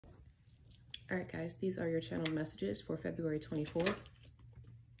All right, guys, these are your channel messages for February 24th,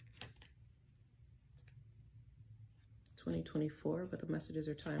 2024, but the messages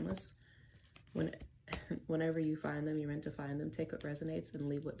are timeless. Whenever you find them, you're meant to find them. Take what resonates and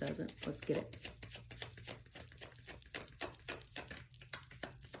leave what doesn't. Let's get it.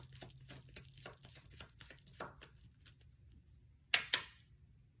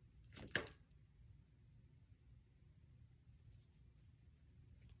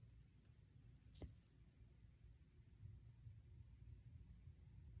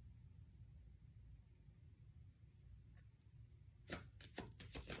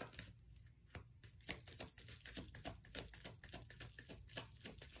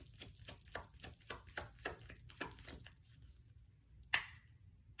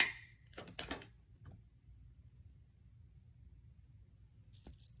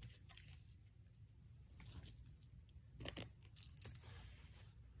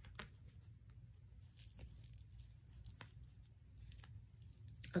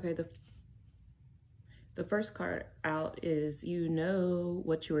 Okay, the first card out is you know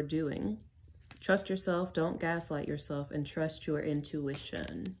what you're doing. Trust yourself, don't gaslight yourself, and trust your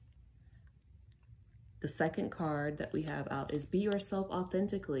intuition. The second card that we have out is be yourself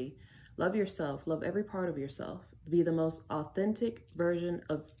authentically. Love yourself, love every part of yourself. Be the most authentic version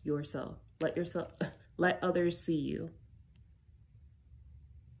of yourself. Let others see you.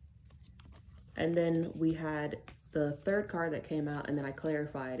 And then we had the third card that came out, and then I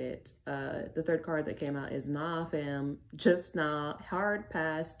clarified it. The third card that came out is nah, fam, just nah, hard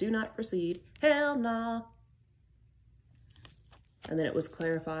pass, do not proceed, hell nah. And then it was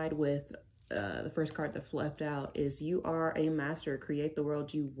clarified with the first card that left out is you are a master, create the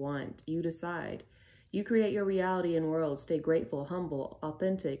world you want, you decide. You create your reality and world, stay grateful, humble,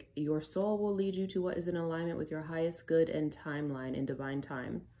 authentic. Your soul will lead you to what is in alignment with your highest good and timeline in divine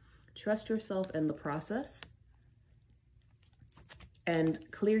time. Trust yourself and the process. And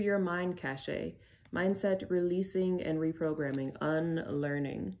clear your mind cache. Mindset releasing and reprogramming,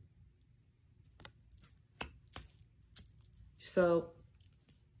 unlearning. So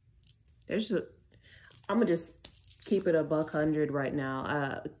I'm gonna just keep it $100 right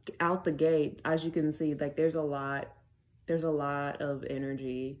now. Out the gate, as you can see, like there's a lot of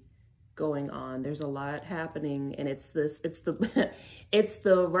energy going on. There's a lot happening, and it's the it's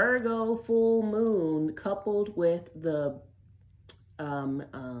the Virgo full moon coupled with the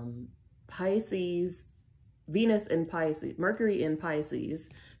Pisces, Venus in Pisces, Mercury in Pisces.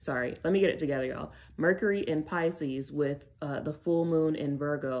 Sorry, let me get it together, y'all. Mercury in Pisces with the full moon in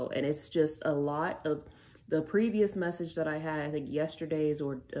Virgo. And it's just a lot of the previous message that I had, I think yesterday's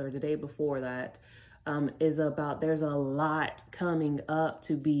or the day before that, is about there's a lot coming up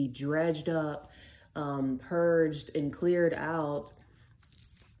to be dredged up, purged and cleared out.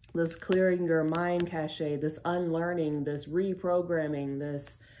 This clearing your mind cache, this unlearning, this reprogramming,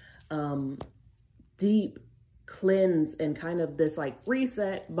 this deep cleanse, and kind of this like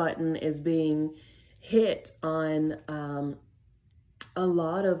reset button is being hit on a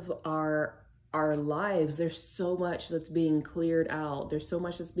lot of our lives. There's so much that's being cleared out. There's so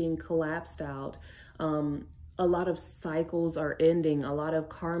much that's being collapsed out. A lot of cycles are ending. A lot of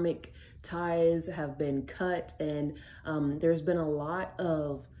karmic ties have been cut, and there's been a lot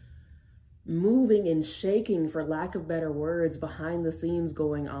of moving and shaking, for lack of better words, behind the scenes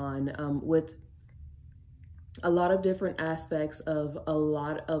going on with a lot of different aspects of a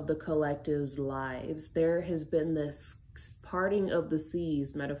lot of the collective's lives. There has been this parting of the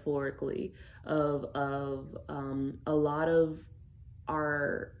seas, metaphorically, of a lot of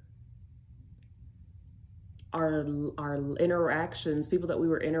our interactions, people that we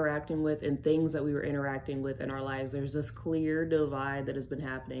were interacting with and things that we were interacting with in our lives. There's this clear divide that has been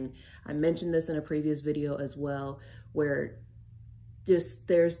happening. I mentioned this in a previous video as well, where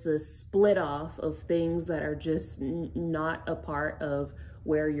there's this split off of things that are just not a part of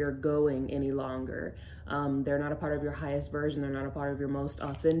where you're going any longer. They're not a part of your highest version. They're not a part of your most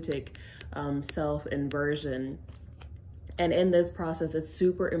authentic self and version. And in this process, it's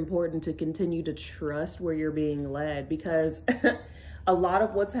super important to continue to trust where you're being led, because a lot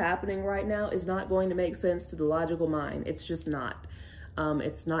of what's happening right now is not going to make sense to the logical mind. It's just not.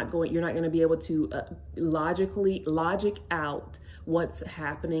 It's not going, you're not going to be able to logic out what's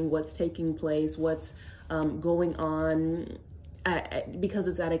happening, what's taking place, what's going on, because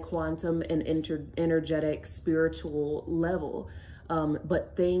it's at a quantum and energetic spiritual level.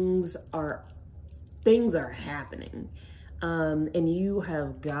 But things are happening. And you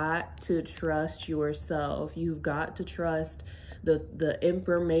have got to trust yourself. You've got to trust the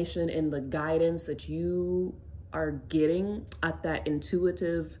information and the guidance that you are getting at that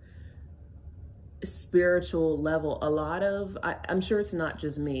intuitive spiritual level. A lot of, I'm sure it's not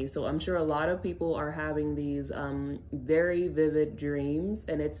just me, so I'm sure a lot of people are having these very vivid dreams,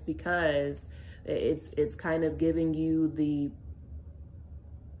 and it's because it's kind of giving you the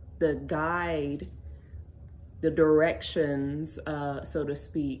guide, the directions, so to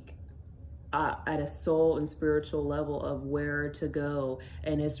speak, at a soul and spiritual level of where to go.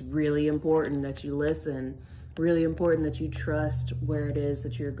 And it's really important that you listen, really important that you trust where it is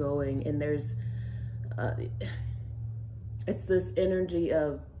that you're going. And there's it's this energy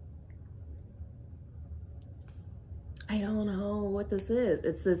of, I don't know what this is.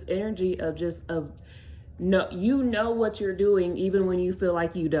 It's this energy of just, no, you know what you're doing even when you feel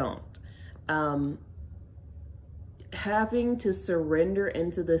like you don't. Having to surrender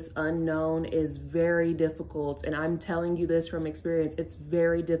into this unknown is very difficult. And I'm telling you this from experience. It's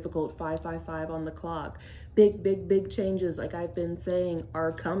very difficult. 555 on the clock. Big changes, like I've been saying,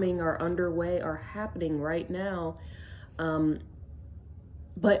 are coming, are underway, are happening right now.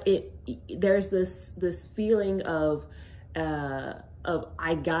 But there's this feeling of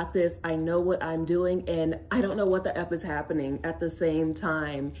I got this, I know what I'm doing, and I don't know what the F is happening at the same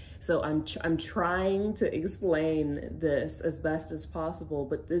time. So I'm trying to explain this as best as possible,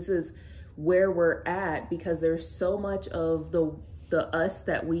 but this is where we're at, because there's so much of the us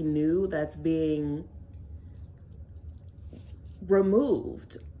that we knew that's being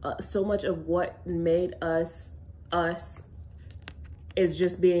removed. So much of what made us is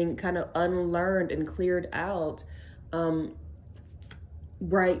just being kind of unlearned and cleared out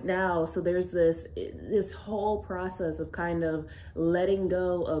right now. So there's this whole process of kind of letting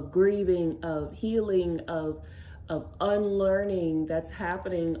go, of grieving, of healing, of unlearning that's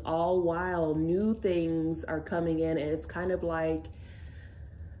happening, all while new things are coming in. And it's kind of like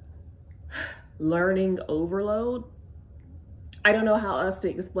learning overload. I don't know how else to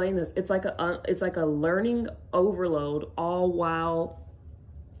explain this. It's like a learning overload, all while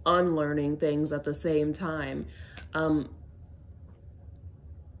unlearning things at the same time.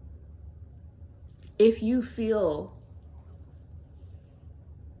 If you feel,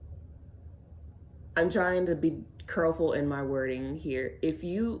 I'm trying to be careful in my wording here. If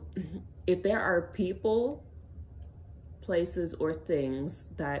there are people, places, or things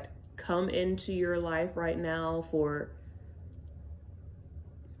that come into your life right now for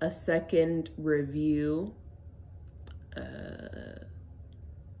a second review,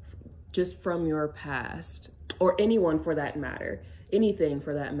 just from your past, or anyone for that matter, anything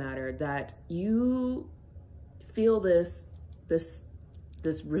for that matter, that you feel this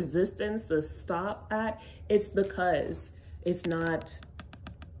resistance, this stop at, it's because it's not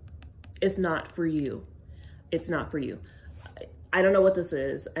for you. It's not for you. I don't know what this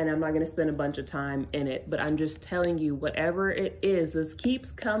is, and I'm not going to spend a bunch of time in it, but I'm just telling you, whatever it is, this keeps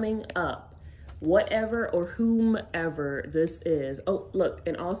coming up. Whatever or whomever this is. Oh, look,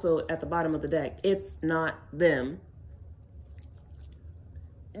 and also at the bottom of the deck, it's not them.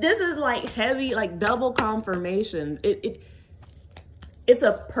 This is like heavy, like double confirmation. It's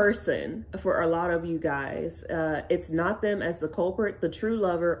a person for a lot of you guys. It's not them as the culprit, the true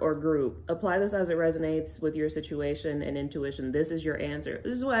lover, or group. Apply this as it resonates with your situation and intuition. This is your answer.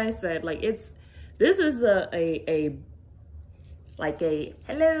 This is why I said, like, this is like a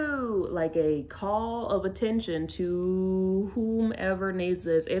hello, like a call of attention to whomever needs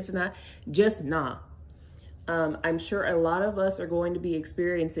this. It's not just not. I'm sure a lot of us are going to be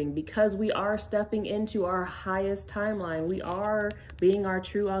experiencing, because we are stepping into our highest timeline. We are being our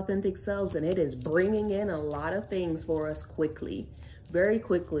true authentic selves, and it is bringing in a lot of things for us quickly, very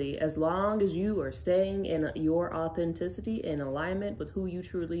quickly. As long as you are staying in your authenticity, in alignment with who you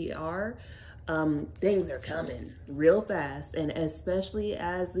truly are, things are coming real fast. And especially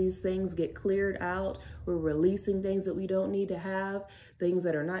as these things get cleared out, we're releasing things that we don't need to have, things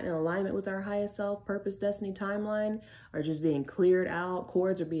that are not in alignment with our highest self, purpose, destiny, timeline are just being cleared out.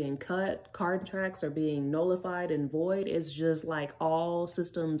 Cords are being cut, contracts are being nullified and void. It's just like all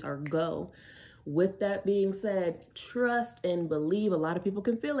systems are go. With that being said, trust and believe. A lot of people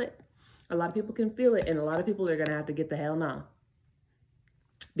can feel it. A lot of people can feel it, and a lot of people are gonna have to get the hell now.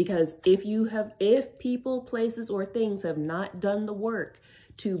 Because if people, places, or things have not done the work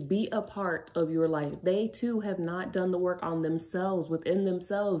to be a part of your life, they too have not done the work on themselves, within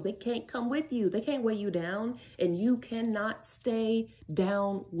themselves. They can't come with you. They can't weigh you down, and you cannot stay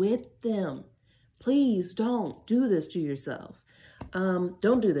down with them. Please don't do this to yourself.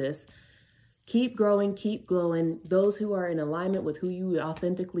 Don't do this. Keep growing, keep glowing. Those who are in alignment with who you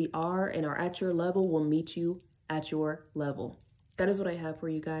authentically are and are at your level will meet you at your level. That is what I have for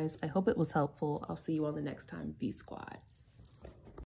you guys. I hope it was helpful. I'll see you on the next time. V Squad.